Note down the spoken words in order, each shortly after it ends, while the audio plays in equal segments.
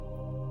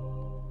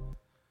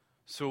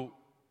So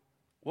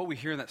what we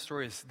hear in that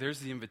story is there's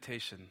the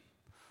invitation.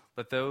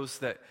 Let those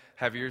that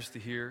have ears to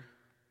hear,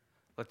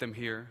 let them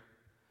hear.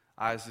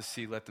 Eyes to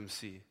see, let them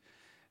see.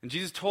 And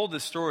Jesus told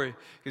this story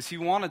because he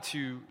wanted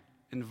to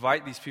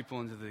invite these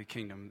people into the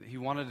kingdom. He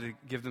wanted to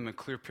give them a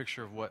clear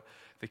picture of what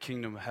the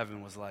kingdom of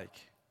heaven was like.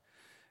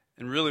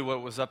 And really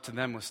what was up to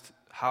them was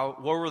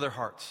what were their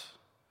hearts?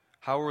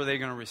 How were they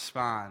going to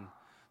respond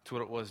to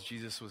what it was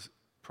Jesus was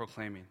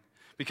proclaiming?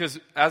 Because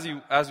as he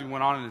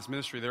went on in his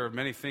ministry, there were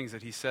many things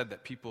that he said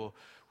that people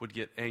would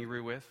get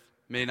angry with,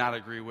 may not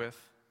agree with,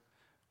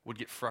 would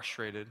get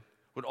frustrated,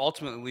 would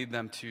ultimately lead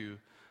them to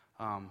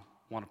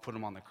want to put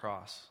him on the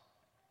cross.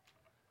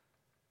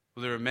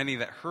 Well, there were many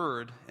that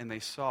heard and they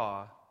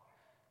saw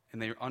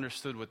and they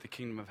understood what the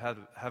kingdom of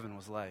heaven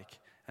was like,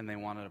 and they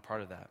wanted a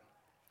part of that.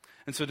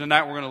 And so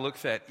tonight we're going to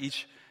look at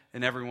each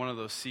and every one of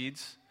those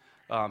seeds.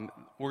 We're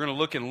going to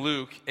look in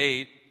Luke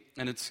 8,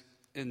 and it's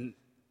in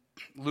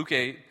Luke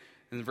 8,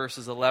 and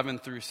verses 11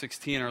 through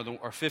 16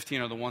 or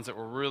 15 are the ones that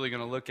we're really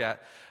going to look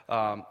at.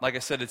 Like I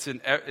said, it's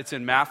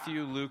in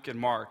Matthew, Luke, and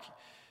Mark.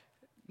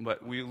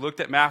 But we looked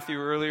at Matthew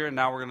earlier, and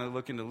now we're going to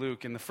look into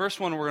Luke. And the first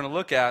one we're going to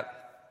look at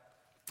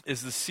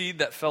is the seed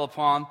that fell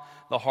upon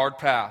the hard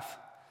path.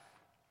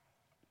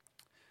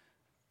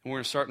 And we're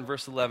going to start in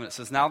verse 11. It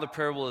says, "Now the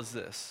parable is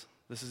this."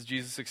 This is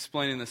Jesus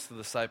explaining this to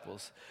the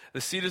disciples.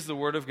 "The seed is the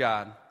word of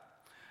God,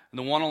 and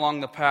the one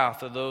along the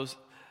path are those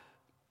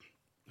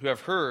who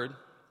have heard,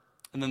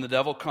 and then the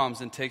devil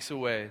comes and takes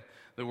away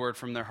the word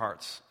from their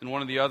hearts. In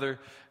one of the other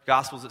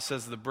Gospels it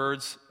says the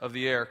birds of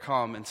the air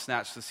come and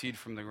snatch the seed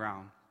from the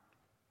ground."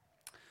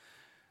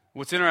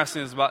 What's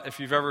interesting is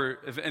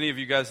if any of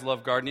you guys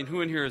love gardening,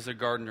 who in here is a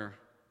gardener?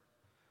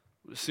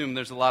 I assume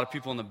there's a lot of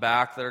people in the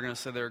back that are going to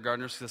say they're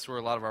gardeners because that's where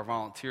a lot of our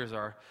volunteers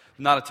are.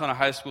 Not a ton of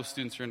high school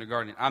students are into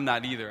gardening. I'm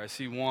not either. I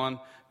see one,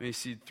 maybe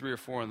see 3 or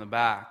 4 in the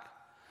back.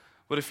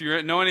 But if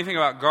you know anything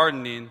about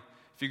gardening,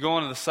 if you go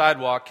onto the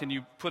sidewalk, can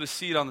you put a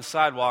seed on the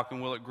sidewalk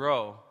and will it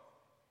grow?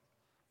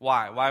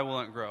 Why? Why will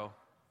it grow?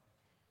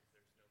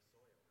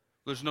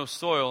 There's no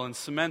soil, and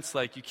cement's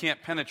like you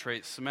can't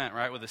penetrate cement,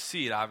 right? With a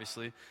seed,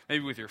 obviously.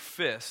 Maybe with your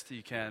fist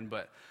you can,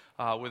 but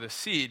with a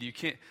seed you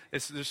can't.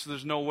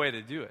 There's no way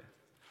to do it.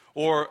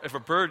 Or if a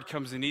bird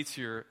comes and eats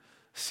your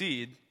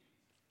seed,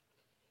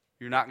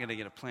 you're not going to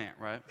get a plant,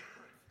 right?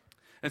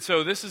 And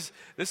so this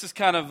is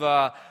kind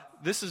of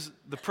this is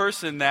the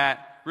person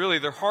that really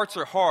their hearts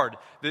are hard.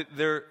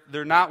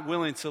 They're not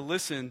willing to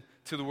listen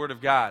to the word of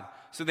God.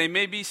 So they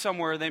may be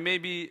somewhere, they may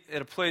be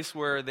at a place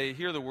where they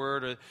hear the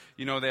word, or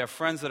they have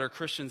friends that are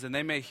Christians, and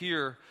they may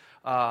hear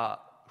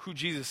who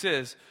Jesus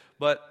is,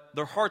 but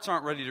their hearts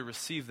aren't ready to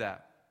receive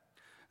that.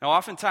 Now,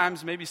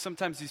 oftentimes,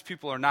 sometimes these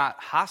people are not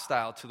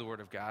hostile to the word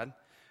of God,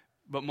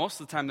 but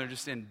most of the time they're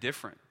just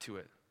indifferent to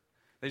it.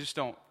 They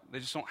don't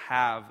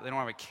have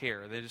a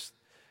care.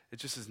 It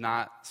just is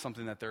not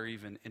something that they're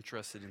even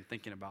interested in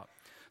thinking about.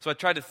 So I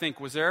tried to think,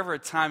 was there ever a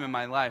time in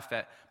my life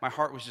that my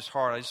heart was just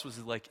hard? I just was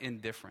like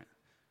indifferent.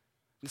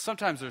 And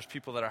sometimes there's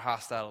people that are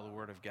hostile to the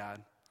word of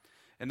God,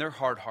 and they're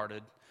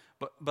hard-hearted.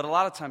 But a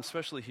lot of times,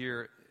 especially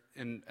here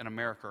in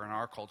America or in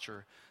our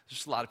culture, there's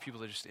just a lot of people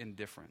that are just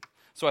indifferent.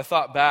 So I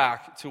thought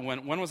back to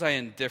when was I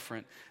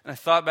indifferent? And I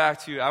thought back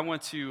to I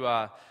went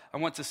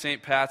to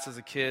St. Pat's as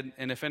a kid,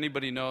 and if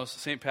anybody knows,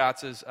 St.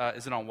 Pat's is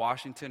it on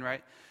Washington,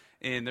 right?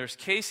 And there's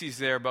Casey's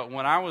there, but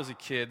when I was a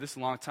kid, this is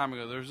a long time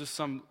ago, there was just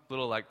some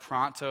little like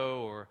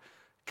Pronto or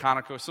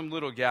Conoco, some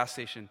little gas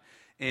station,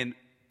 and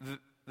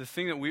the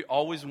thing that we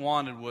always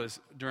wanted was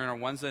during our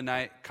Wednesday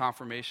night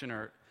confirmation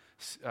or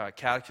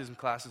catechism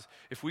classes,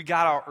 if we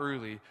got out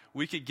early,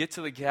 we could get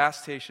to the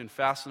gas station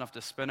fast enough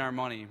to spend our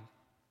money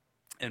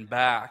and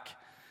back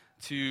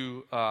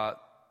to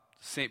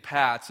St.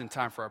 Pat's in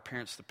time for our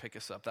parents to pick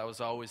us up. That was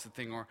always the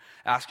thing, or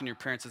asking your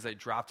parents as they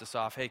dropped us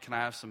off, "Hey, can I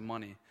have some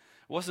money?"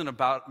 It wasn't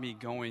about me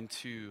going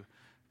to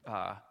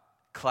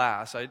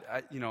class.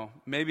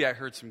 Maybe I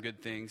heard some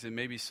good things, and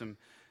maybe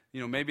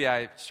maybe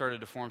I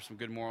started to form some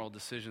good moral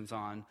decisions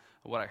on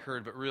what I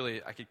heard, but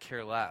really I could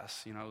care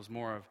less. I was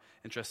more of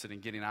interested in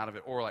getting out of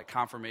it. Or like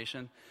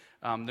confirmation.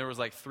 There was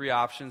like 3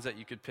 options that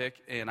you could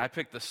pick, and I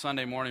picked the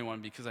Sunday morning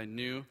one because I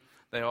knew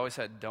they always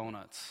had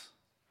donuts.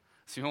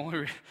 It's the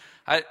only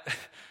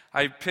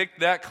I picked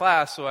that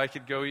class so I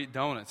could go eat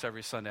donuts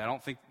every Sunday. I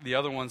don't think the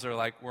other ones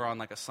were on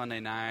like a Sunday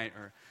night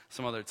or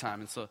some other time.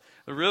 And so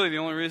really the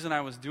only reason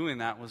I was doing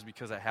that was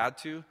because I had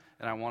to,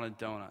 and I wanted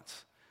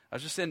donuts. I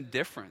was just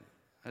indifferent.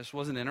 I just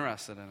wasn't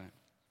interested in it.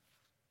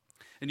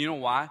 And you know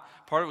why?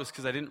 Part of it was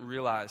because I didn't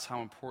realize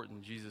how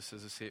important Jesus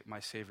as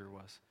my Savior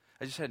was.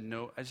 I just had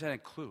a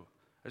clue.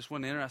 I just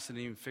wasn't interested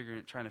in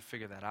even trying to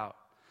figure that out.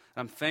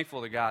 And I'm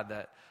thankful to God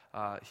that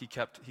He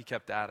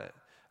kept at it.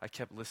 I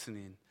kept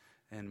listening,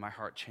 and my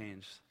heart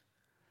changed.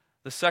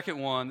 The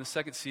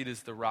second seed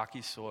is the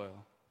rocky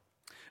soil.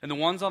 And the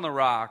ones on the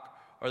rock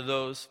are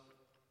those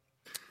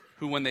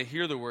who, when they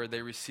hear the word,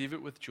 they receive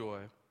it with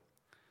joy,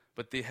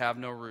 but they have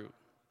no root.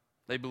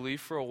 They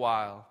believe for a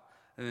while,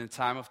 and in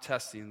time of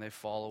testing, they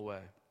fall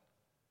away.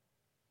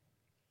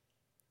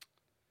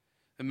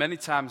 And many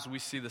times we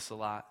see this a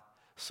lot.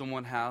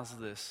 someone has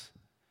this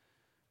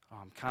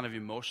kind of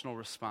emotional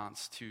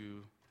response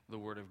to the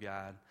Word of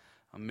God.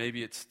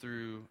 Maybe it's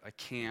through a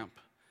camp,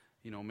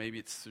 maybe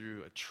it's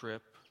through a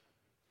trip.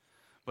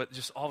 But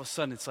just all of a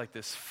sudden, it's like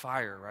this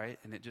fire, right?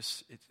 And it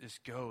just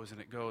goes,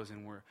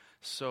 and we're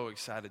so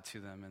excited to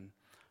them.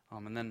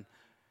 And then,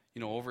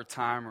 over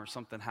time or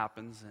something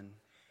happens, and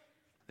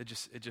it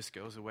just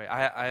goes away.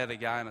 I had a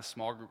guy in a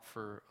small group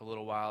for a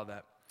little while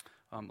that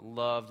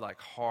loved like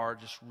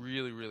hard, just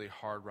really, really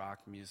hard rock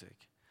music.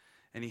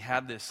 And he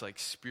had this like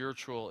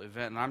spiritual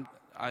event, and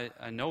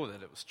I know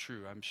that it was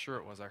true. I'm sure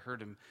it was. I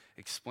heard him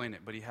explain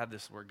it. But he had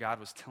this where God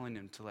was telling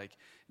him to like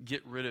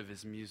get rid of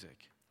his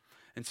music.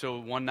 And so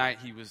one night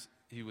he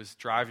was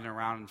driving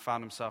around and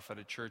found himself at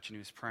a church, and he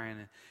was praying,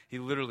 and he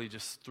literally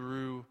just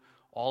threw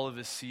all of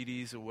his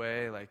CDs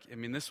away.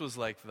 This was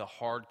like the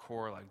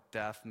hardcore, like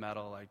death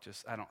metal, like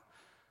just, I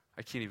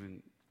can't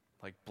even,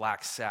 like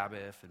Black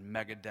Sabbath and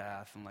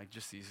Megadeth and like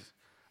just these,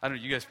 I don't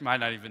know, you guys might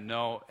not even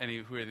know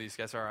who these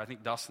guys are. I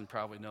think Dustin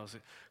probably knows a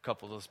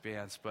couple of those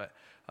bands, but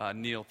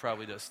Neil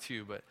probably does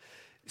too. But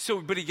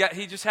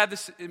he just had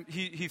this,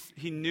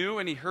 he knew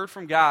and he heard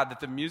from God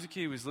that the music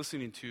he was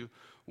listening to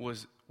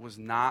was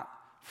not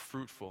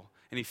fruitful,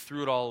 and he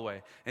threw it all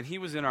away. And he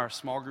was in our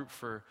small group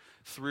for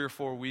 3 or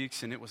 4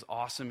 weeks, and it was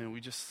awesome, and we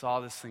just saw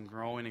this thing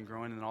growing and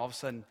growing, and all of a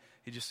sudden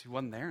he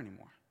wasn't there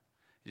anymore.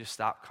 He just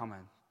stopped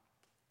coming.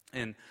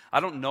 And I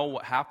don't know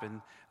what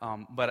happened,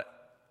 but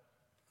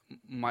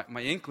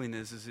my inkling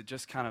is it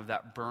just kind of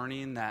that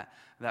burning, that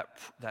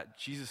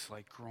Jesus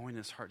like growing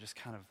his heart just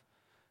kind of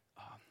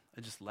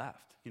it just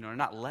left, or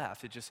not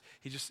left.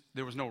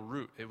 There was no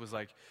root. It was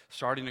like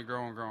starting to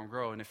grow and grow and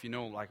grow. And if you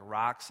know like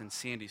rocks and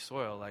sandy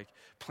soil, like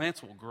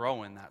plants will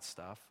grow in that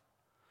stuff,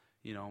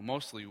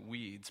 mostly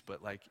weeds,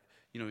 but like,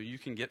 you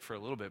can get for a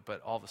little bit,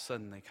 but all of a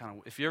sudden they kind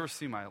of, if you ever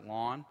see my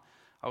lawn,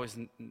 I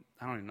don't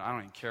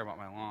even care about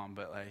my lawn,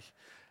 but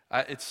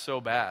like, it's so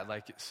bad.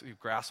 Like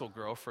grass will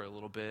grow for a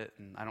little bit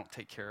and I don't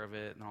take care of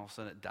it, and all of a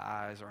sudden it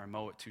dies, or I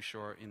mow it too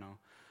short,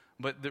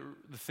 But the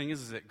thing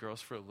is it grows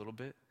for a little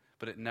bit,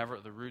 but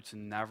the roots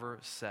never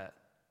set.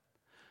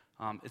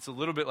 It's a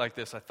little bit like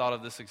this. I thought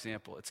of this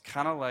example. It's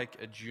kind of like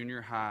a junior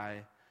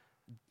high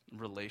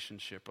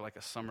relationship, or like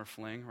a summer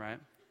fling, right?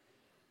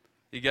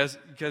 You guys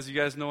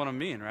know what I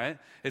mean, right?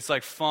 It's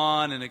like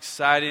fun and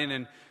exciting,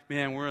 and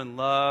man, we're in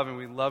love, and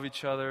we love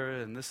each other,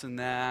 and this and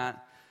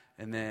that.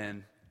 And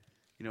then,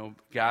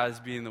 guys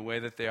being the way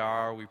that they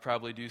are, we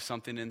probably do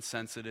something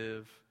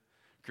insensitive.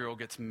 Girl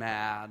gets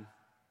mad.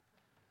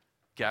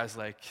 Guy's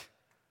like,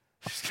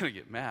 she's going to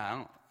get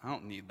mad. I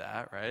don't need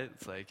that, right?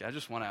 It's like, I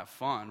just want to have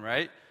fun,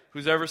 right?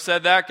 Who's ever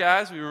said that,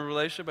 guys? We were in a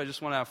relationship, I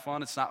just want to have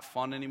fun. It's not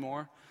fun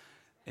anymore.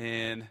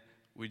 And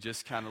we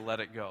just kind of let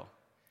it go.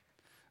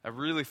 I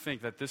really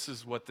think that this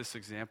is what this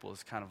example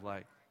is kind of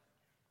like.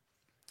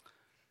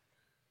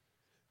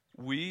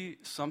 We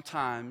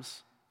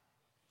sometimes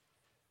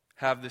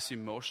have this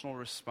emotional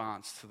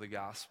response to the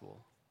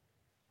gospel.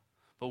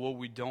 But what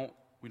we don't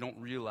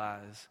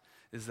realize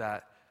is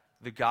that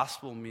the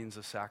gospel means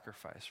a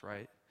sacrifice,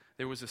 right?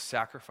 There was a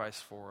sacrifice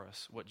for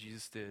us, what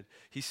Jesus did.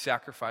 He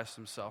sacrificed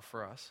himself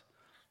for us.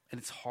 And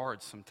it's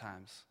hard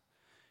sometimes.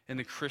 And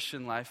the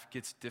Christian life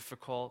gets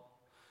difficult.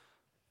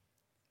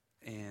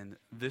 And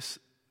this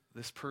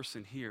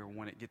person here,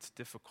 when it gets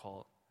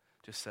difficult,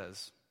 just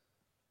says,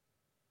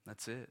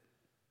 that's it.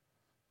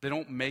 They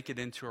don't make it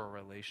into a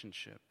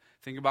relationship.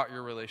 Think about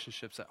your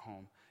relationships at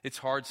home. It's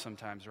hard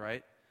sometimes,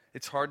 right?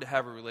 It's hard to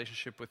have a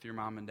relationship with your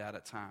mom and dad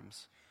at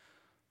times.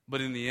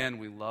 But in the end,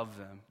 we love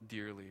them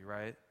dearly,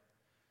 right?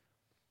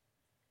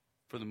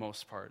 For the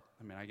most part.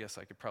 I guess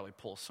I could probably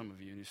pull some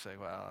of you and you say,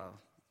 well,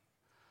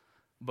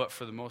 but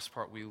for the most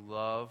part, we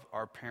love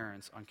our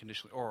parents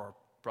unconditionally, or our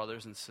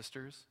brothers and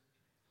sisters.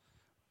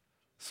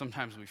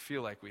 Sometimes we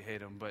feel like we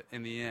hate them, but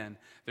in the end,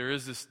 there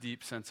is this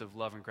deep sense of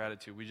love and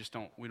gratitude. We just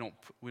don't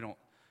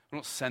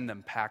send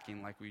them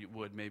packing like we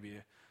would maybe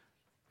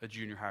a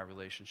junior high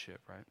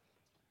relationship, right?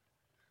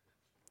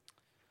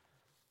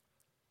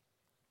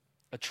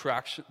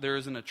 There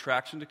is an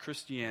attraction to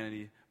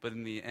Christianity, but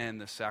in the end,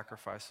 the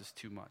sacrifice is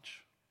too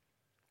much.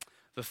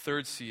 The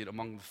third seed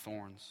among the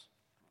thorns.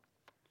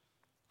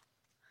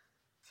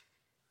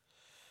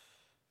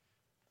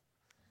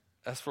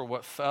 As for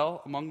what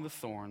fell among the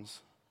thorns,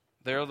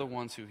 they are the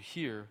ones who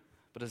hear,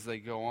 but as they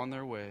go on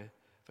their way,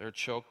 they are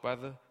choked by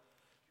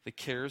the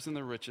cares and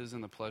the riches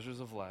and the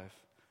pleasures of life,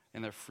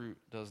 and their fruit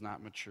does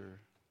not mature.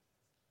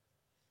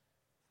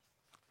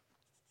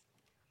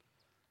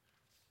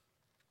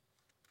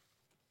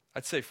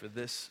 I'd say for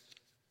this,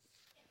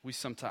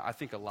 I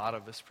think a lot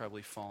of us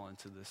probably fall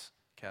into this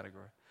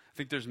category. I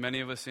think there's many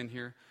of us in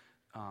here,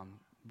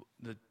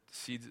 the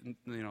seeds,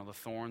 the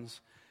thorns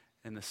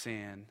and the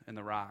sand and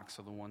the rocks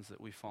are the ones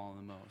that we fall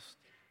in the most.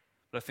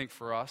 But I think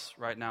for us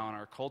right now in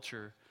our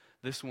culture,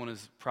 this one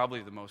is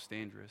probably the most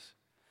dangerous.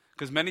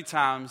 Because many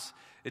times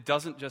it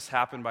doesn't just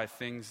happen by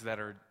things that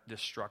are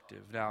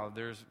destructive. Now,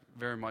 there's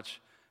very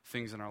much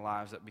things in our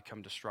lives that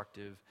become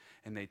destructive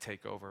and they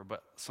take over.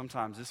 But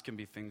sometimes this can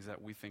be things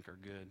that we think are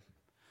good.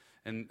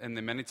 And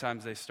then many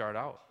times they start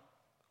out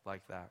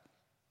like that.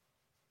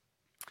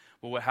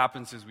 But what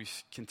happens is we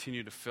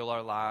continue to fill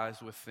our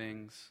lives with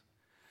things,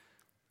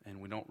 and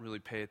we don't really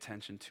pay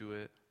attention to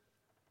it.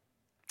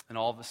 And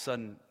all of a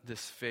sudden,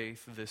 this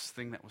faith, this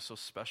thing that was so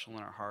special in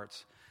our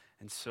hearts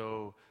and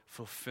so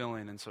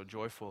fulfilling and so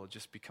joyful, it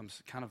just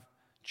becomes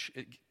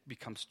it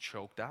becomes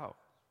choked out.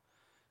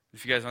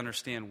 If you guys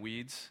understand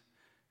weeds,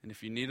 and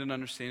if you need an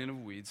understanding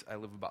of weeds, I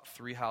live about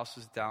 3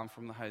 houses down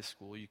from the high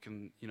school. You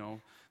can,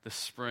 the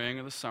spring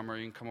or the summer,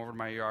 you can come over to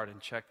my yard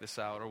and check this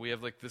out. Or we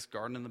have like this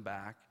garden in the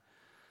back.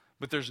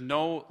 But there's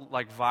no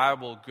like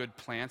viable good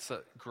plants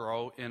that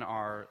grow in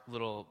our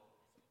little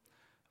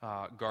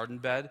garden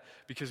bed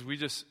because we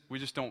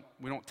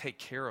don't take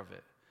care of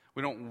it.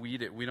 We don't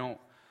weed it. We don't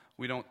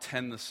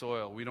tend the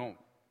soil. We don't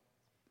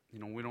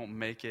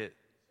make it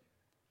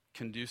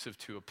conducive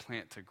to a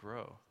plant to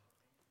grow.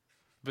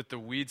 But the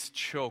weeds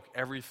choke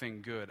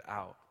everything good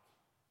out.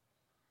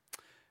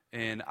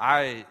 And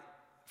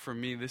for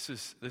me, this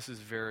is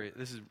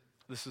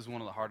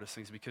one of the hardest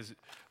things because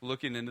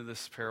looking into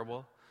this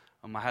parable,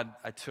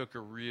 I took a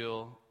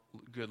real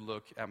good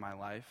look at my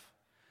life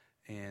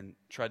and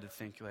tried to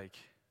think like,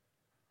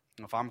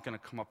 if I'm going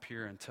to come up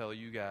here and tell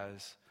you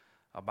guys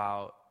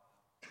about,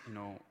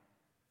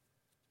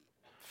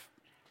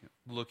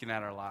 looking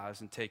at our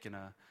lives and taking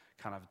a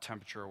kind of a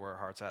temperature of where our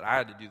heart's at, I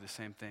had to do the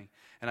same thing.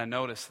 And I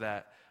noticed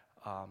that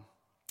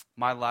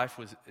my life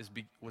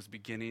was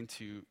beginning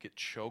to get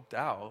choked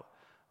out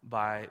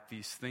by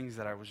these things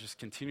that I was just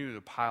continuing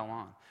to pile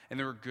on. And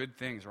they were good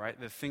things, right?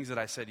 The things that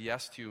I said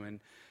yes to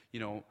and,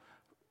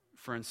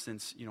 for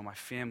instance, my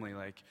family,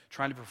 like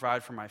trying to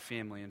provide for my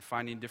family and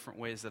finding different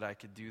ways that I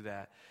could do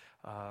that.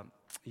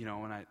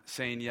 And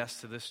saying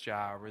yes to this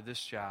job or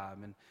this job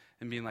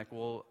and being like,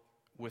 well,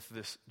 with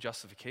this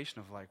justification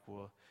of like,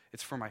 well,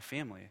 it's for my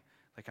family.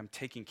 Like I'm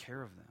taking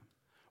care of them.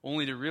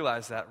 Only to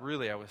realize that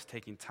really I was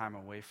taking time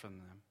away from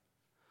them.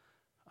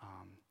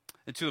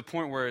 And to the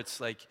point where it's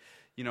like,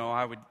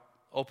 I would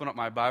open up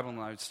my Bible and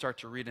I would start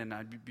to read it and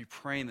I'd be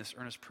praying this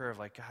earnest prayer of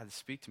like, God,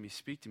 speak to me,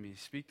 speak to me,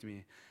 speak to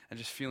me. And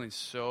just feeling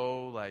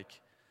so like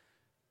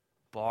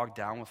bogged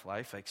down with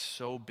life, like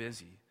so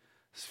busy.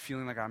 Just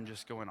feeling like I'm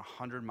just going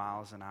 100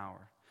 miles an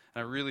hour.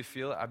 And I really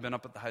feel it. I've been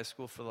up at the high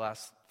school for the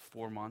last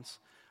 4 months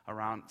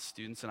around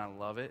students and I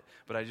love it.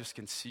 But I just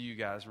can see you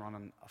guys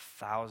running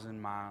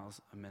 1,000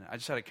 miles a minute. I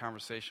just had a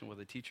conversation with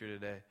a teacher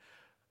today.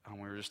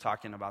 We were just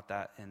talking about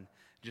that and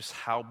just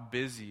how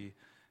busy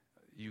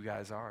you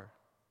guys are.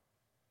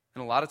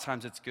 And a lot of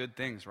times it's good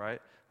things,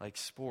 right? Like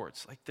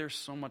sports. Like they're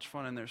so much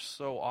fun and they're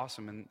so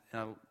awesome.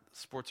 And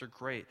sports are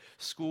great.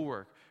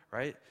 Schoolwork,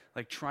 right?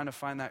 Like trying to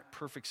find that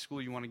perfect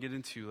school you want to get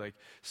into. Like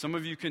some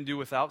of you can do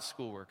without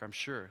schoolwork, I'm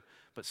sure.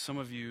 But some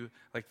of you,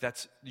 like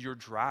that's your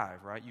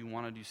drive, right? You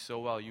want to do so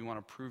well. You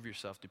want to prove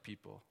yourself to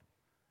people.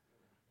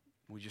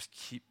 We just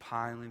keep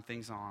piling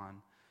things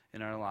on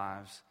in our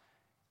lives.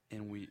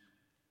 And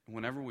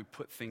whenever we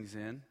put things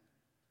in,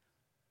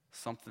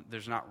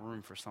 there's not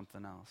room for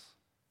something else.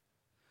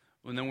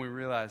 And then we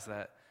realize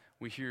that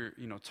we hear,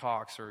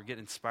 talks or get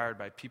inspired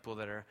by people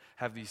that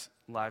have these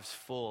lives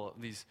full,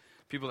 these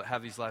people that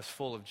have these lives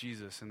full of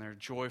Jesus and they're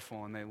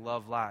joyful and they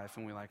love life.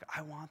 And we're like,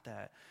 I want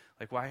that.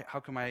 Like, why, how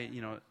come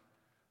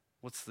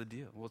what's the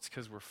deal? Well, it's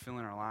because we're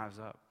filling our lives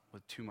up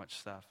with too much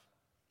stuff.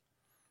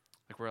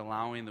 Like we're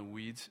allowing the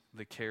weeds,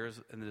 the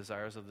cares and the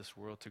desires of this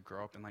world to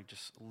grow up and like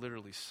just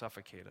literally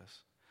suffocate us.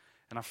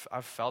 And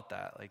I've felt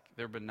that. Like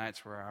there have been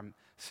nights where I'm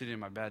sitting in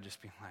my bed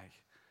just being like,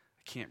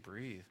 I can't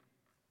breathe.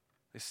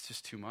 It's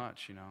just too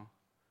much,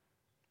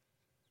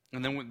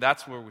 And then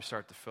that's where we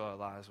start to fill our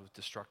lives with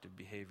destructive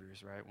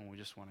behaviors, right? When we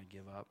just want to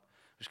give up.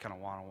 We just kind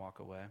of want to walk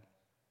away.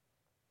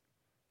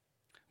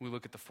 We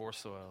look at the poor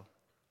soil.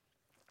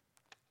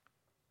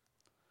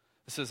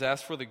 It says,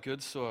 as for the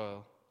good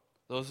soil,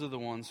 those are the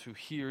ones who,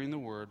 hearing the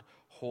word,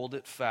 hold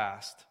it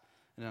fast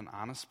in an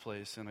honest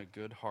place and a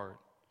good heart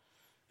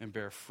and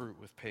bear fruit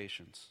with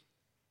patience.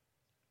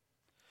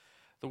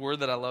 The word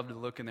that I love to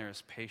look in there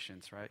is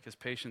patience, right? Because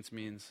patience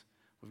means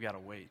we've got to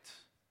wait.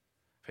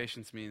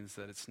 Patience means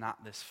that it's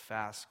not this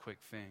fast, quick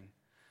thing.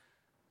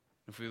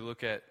 If we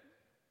look at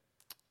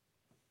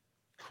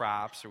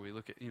crops or we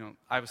look at,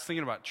 I was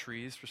thinking about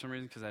trees for some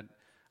reason because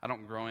I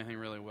don't grow anything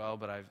really well,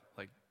 but I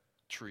like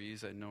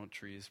trees. I know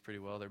trees pretty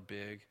well. They're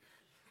big.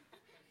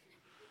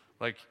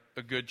 Like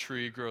a good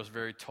tree grows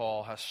very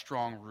tall, has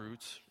strong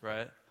roots,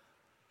 right?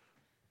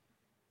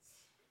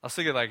 I was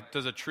thinking like,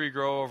 does a tree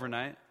grow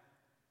overnight?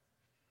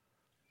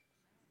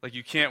 Like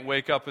you can't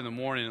wake up in the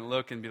morning and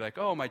look and be like,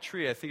 oh, my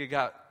tree, I think it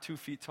got 2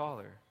 feet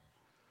taller.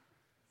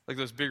 Like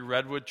those big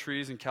redwood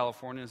trees in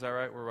California, is that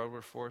right, where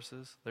redwood forest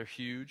is? They're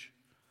huge.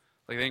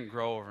 Like they didn't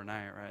grow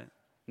overnight, right?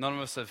 None of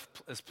us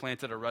has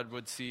planted a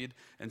redwood seed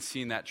and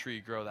seen that tree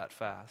grow that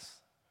fast.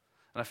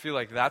 And I feel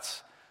like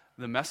that's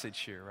the message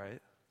here,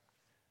 right?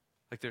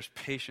 Like there's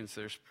patience,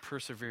 there's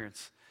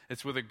perseverance.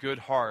 It's with a good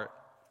heart.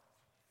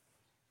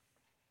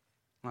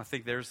 And I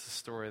think there's the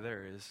story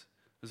there is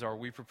are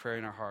we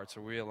preparing our hearts?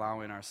 Are we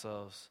allowing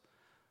ourselves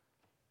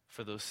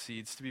for those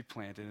seeds to be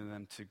planted and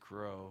them to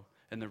grow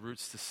and the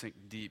roots to sink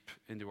deep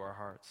into our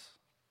hearts.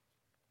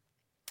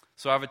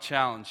 So I have a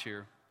challenge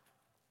here.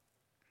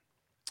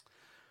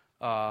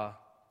 I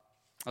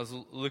was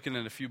looking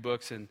at a few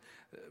books, and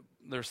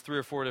there's 3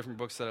 or 4 different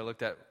books that I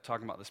looked at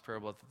talking about this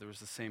parable, that there was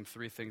the same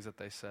 3 things that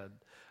they said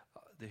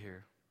to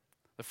hear.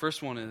 The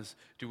first one is,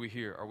 do we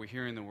hear? Are we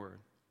hearing the word?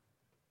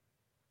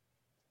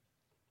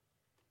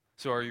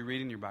 So are you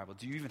reading your Bible?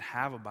 Do you even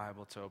have a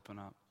Bible to open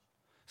up?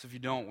 So if you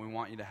don't, we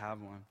want you to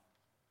have one.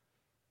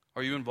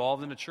 Are you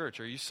involved in a church?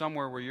 Are you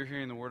somewhere where you're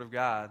hearing the word of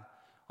God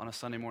on a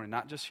Sunday morning?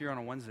 Not just here on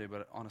a Wednesday,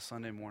 but on a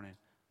Sunday morning.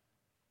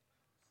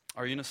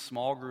 Are you in a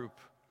small group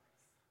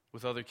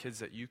with other kids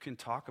that you can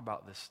talk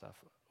about this stuff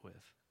with?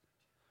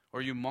 Or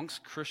are you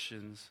amongst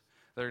Christians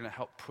that are going to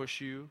help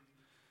push you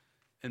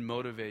and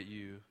motivate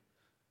you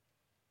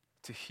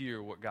to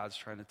hear what God's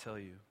trying to tell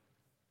you?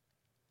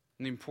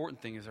 And the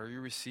important thing is, are you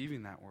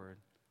receiving that word?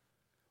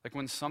 Like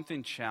when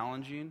something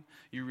challenging,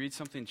 you read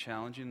something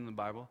challenging in the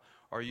Bible,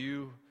 are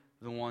you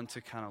the one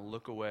to kind of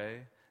look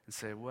away and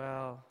say,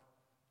 well,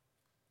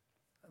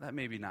 that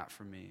may be not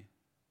for me?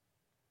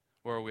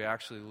 Or are we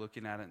actually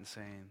looking at it and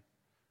saying,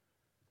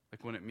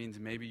 like when it means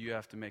maybe you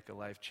have to make a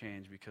life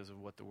change because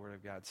of what the Word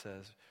of God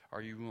says,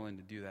 are you willing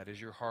to do that?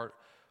 Is your heart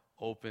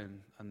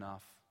open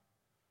enough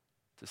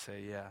to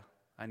say, yeah,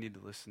 I need to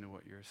listen to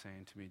what you're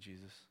saying to me,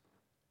 Jesus?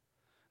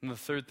 And the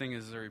third thing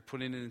is, are you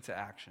putting it into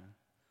action?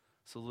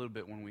 So a little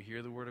bit, when we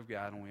hear the Word of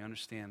God and we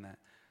understand that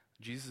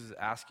Jesus is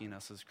asking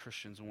us as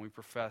Christians, when we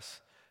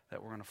profess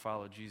that we're going to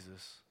follow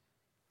Jesus,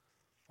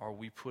 are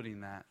we putting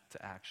that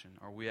to action?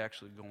 Are we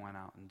actually going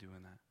out and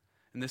doing that?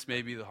 And this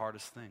may be the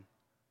hardest thing.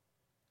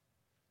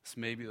 This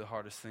may be the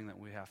hardest thing that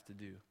we have to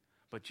do.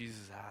 But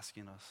Jesus is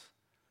asking us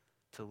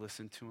to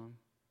listen to him,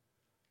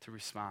 to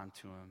respond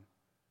to him,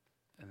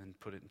 and then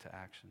put it into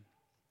action.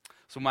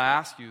 So I'm going to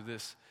ask you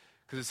this,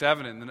 because it's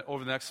evident that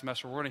over the next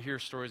semester, we're going to hear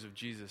stories of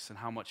Jesus and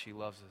how much he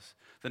loves us.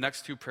 The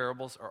next 2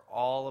 parables are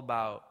all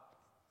about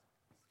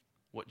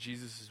what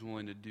Jesus is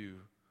willing to do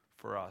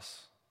for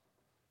us,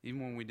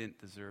 even when we didn't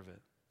deserve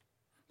it.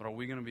 But are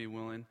we going to be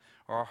willing,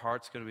 are our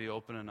hearts going to be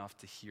open enough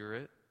to hear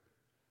it,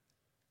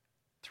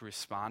 to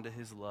respond to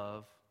his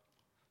love,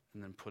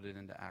 and then put it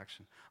into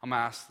action? I'm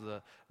going to ask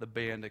the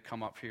band to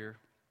come up here.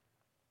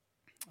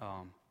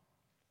 I'm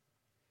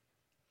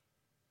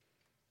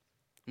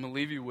going to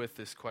leave you with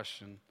this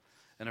question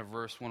in a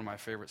verse, one of my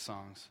favorite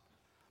songs.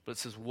 But it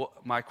says,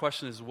 my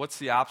question is, what's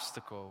the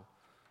obstacle?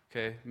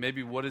 Okay,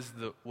 maybe what's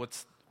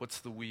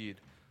the weed?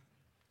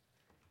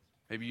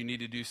 Maybe you need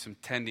to do some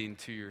tending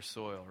to your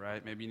soil,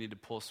 right? Maybe you need to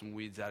pull some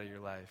weeds out of your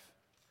life.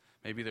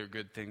 Maybe they're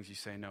good things you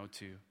say no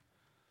to.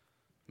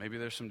 Maybe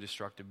there's some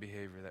destructive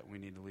behavior that we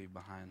need to leave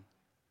behind.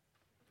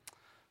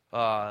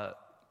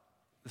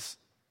 This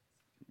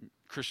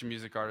Christian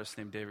music artist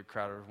named David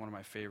Crowder, one of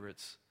my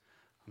favorites.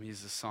 He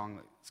has this song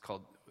that's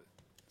called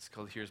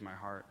Here's My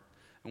Heart.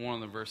 And one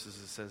of the verses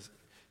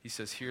he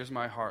says, here's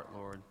my heart,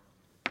 Lord,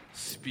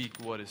 speak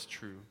what is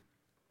true.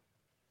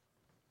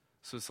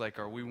 So it's like,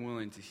 are we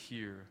willing to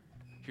hear,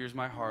 here's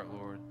my heart,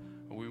 Lord,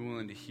 are we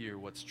willing to hear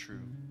what's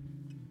true?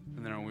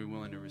 And then are we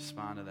willing to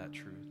respond to that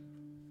truth?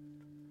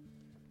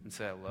 And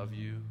say, I love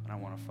you and I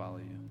want to follow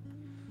you.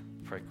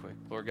 Pray quick.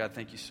 Lord God,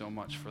 thank you so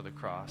much for the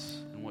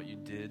cross and what you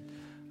did,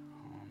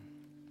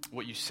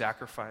 what you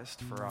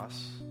sacrificed for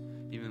us,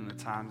 even in the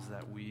times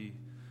that we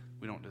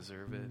don't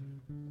deserve it,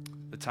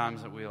 the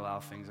times that we allow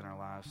things in our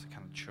lives to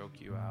kind of choke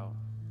you out.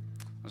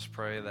 Let's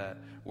pray that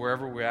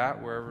wherever we're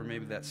at, wherever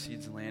maybe that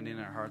seed's landing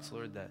in our hearts,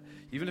 Lord, that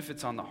even if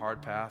it's on the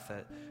hard path,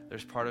 that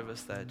there's part of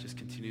us that just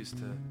continues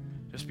to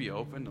just be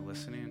open to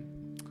listening.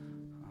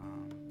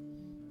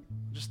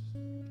 Just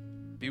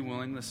be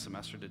willing this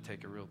semester to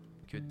take a real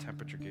good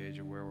temperature gauge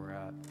of where we're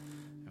at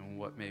and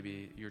what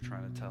maybe you're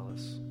trying to tell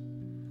us.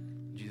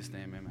 In Jesus'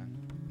 name,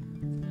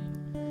 amen.